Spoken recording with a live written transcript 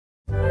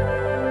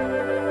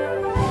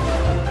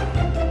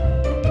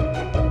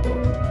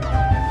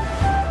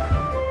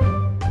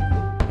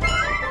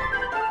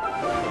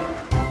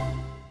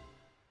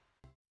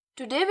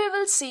Today we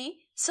will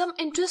see some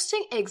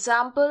interesting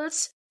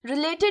examples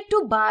related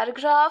to bar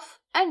graph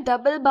and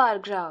double bar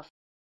graph.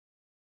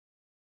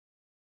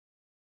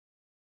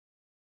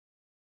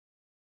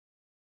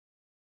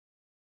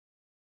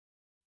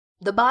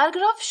 The bar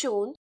graph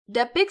shown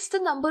depicts the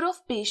number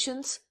of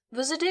patients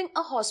visiting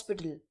a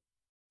hospital.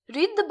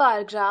 Read the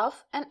bar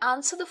graph and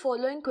answer the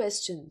following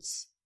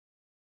questions.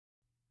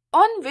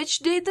 On which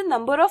day the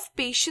number of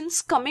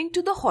patients coming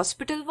to the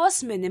hospital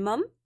was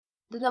minimum?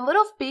 The number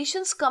of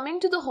patients coming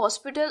to the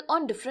hospital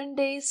on different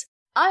days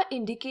are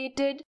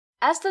indicated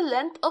as the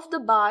length of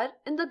the bar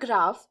in the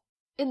graph.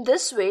 In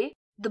this way,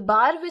 the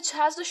bar which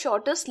has the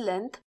shortest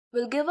length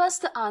will give us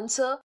the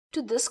answer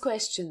to this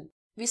question.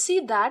 We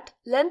see that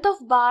length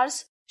of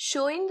bars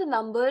showing the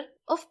number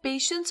of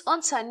patients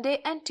on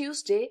Sunday and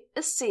Tuesday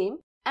is same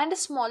and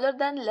is smaller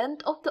than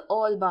length of the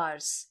all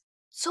bars.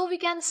 So we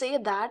can say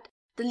that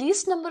the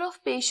least number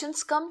of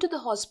patients come to the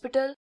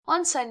hospital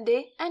on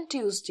Sunday and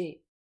Tuesday.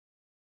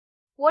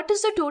 What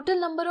is the total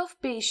number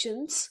of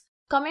patients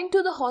coming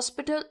to the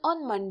hospital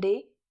on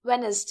Monday,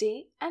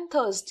 Wednesday and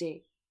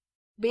Thursday?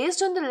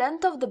 Based on the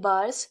length of the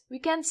bars, we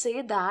can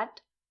say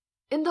that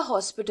in the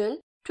hospital,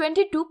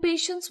 22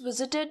 patients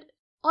visited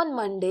on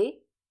Monday,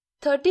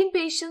 13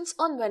 patients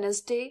on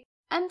Wednesday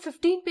and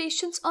 15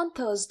 patients on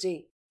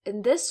Thursday.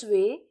 In this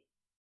way,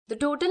 the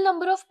total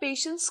number of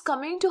patients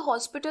coming to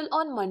hospital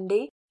on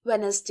Monday,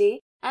 Wednesday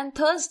and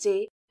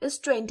Thursday is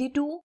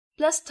 22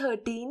 plus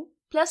 13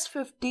 plus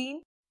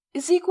 15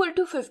 is equal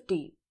to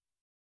 50.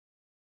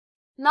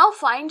 Now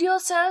find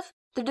yourself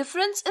the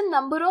difference in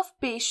number of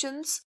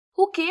patients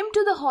who came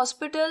to the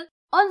hospital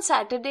on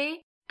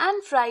Saturday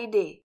and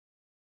Friday.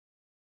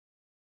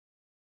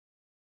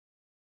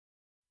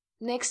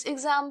 Next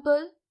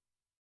example.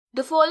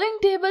 The following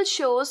table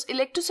shows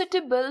electricity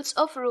bills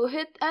of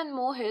Rohit and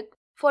Mohit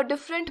for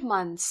different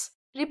months.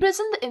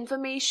 Represent the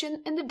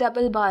information in the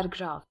double bar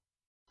graph.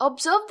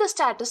 Observe the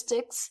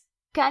statistics.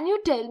 Can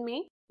you tell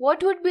me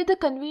what would be the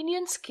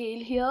convenient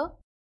scale here?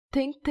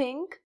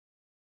 Think.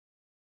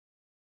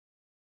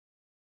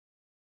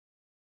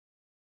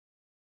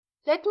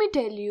 Let me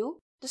tell you,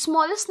 the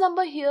smallest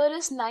number here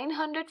is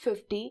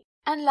 950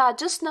 and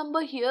largest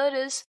number here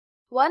is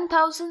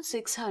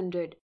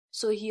 1600.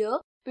 So here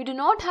we do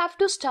not have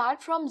to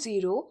start from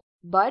 0,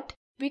 but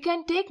we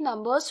can take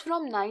numbers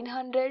from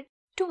 900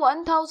 to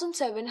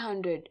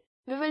 1700.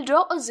 We will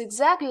draw a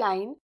zigzag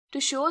line to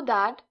show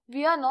that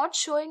we are not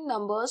showing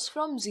numbers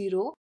from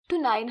 0 to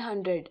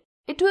 900.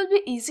 It will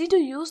be easy to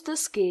use the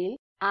scale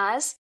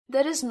as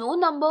there is no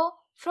number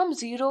from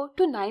 0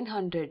 to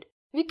 900.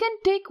 We can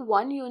take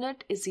 1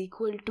 unit is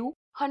equal to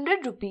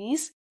 100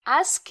 rupees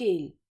as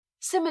scale.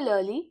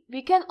 Similarly,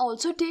 we can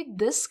also take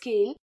this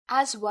scale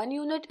as 1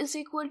 unit is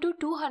equal to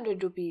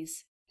 200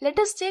 rupees. Let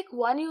us take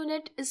 1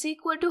 unit is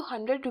equal to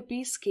 100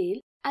 rupees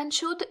scale and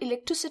show the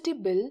electricity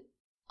bill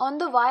on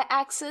the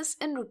y-axis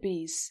in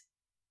rupees.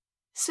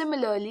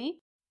 Similarly,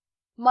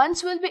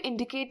 months will be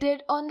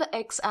indicated on the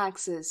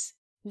x-axis.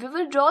 We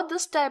will draw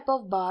this type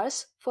of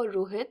bars for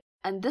Rohit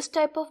and this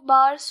type of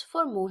bars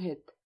for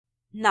Mohit.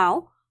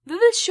 Now, we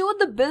will show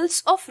the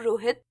bills of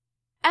Rohit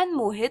and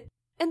Mohit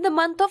in the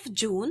month of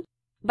June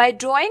by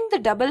drawing the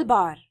double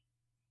bar.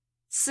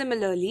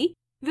 Similarly,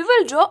 we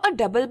will draw a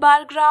double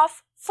bar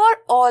graph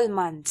for all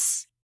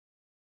months.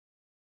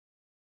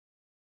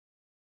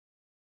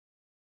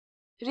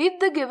 Read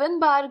the given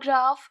bar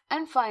graph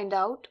and find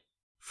out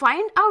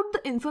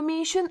the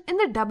information in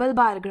the double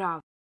bar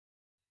graph.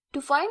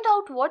 To find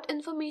out what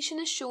information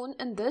is shown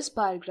in this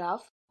bar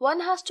graph, one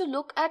has to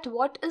look at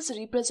what is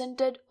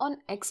represented on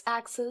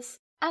x-axis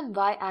and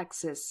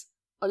y-axis,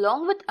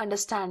 along with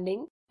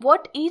understanding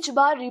what each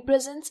bar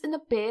represents in a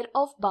pair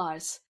of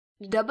bars.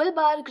 The double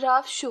bar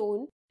graph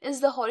shown is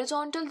the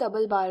horizontal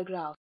double bar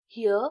graph.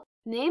 Here,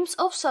 names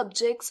of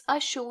subjects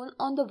are shown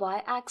on the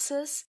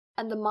y-axis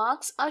and the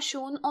marks are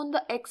shown on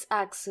the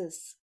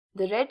x-axis.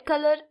 The red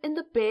color in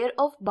the pair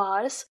of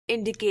bars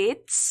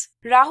indicates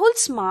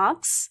Rahul's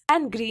marks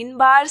and green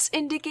bars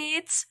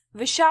indicates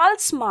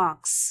Vishal's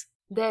marks.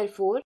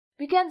 Therefore,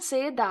 we can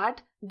say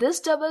that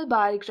this double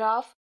bar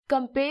graph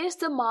compares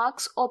the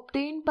marks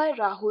obtained by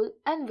Rahul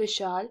and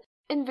Vishal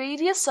in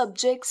various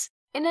subjects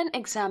in an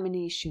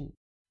examination.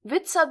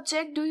 Which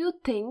subject do you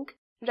think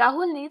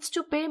Rahul needs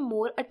to pay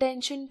more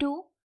attention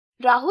to?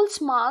 Rahul's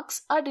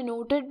marks are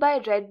denoted by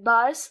red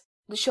bars.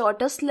 The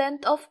shortest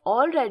length of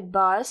all red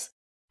bars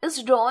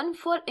is drawn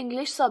for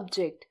English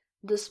subject.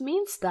 This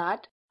means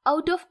that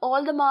out of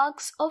all the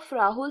marks of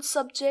Rahul's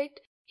subject,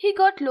 he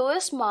got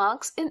lowest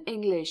marks in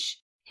English.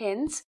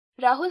 Hence,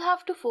 Rahul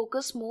have to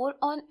focus more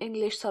on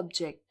English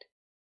subject.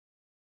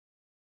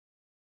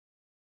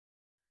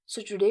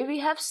 So today we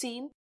have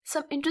seen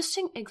some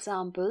interesting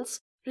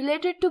examples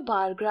related to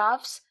bar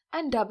graphs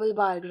and double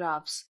bar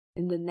graphs.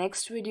 In the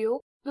next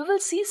video, we will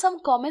see some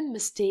common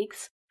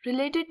mistakes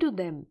related to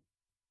them.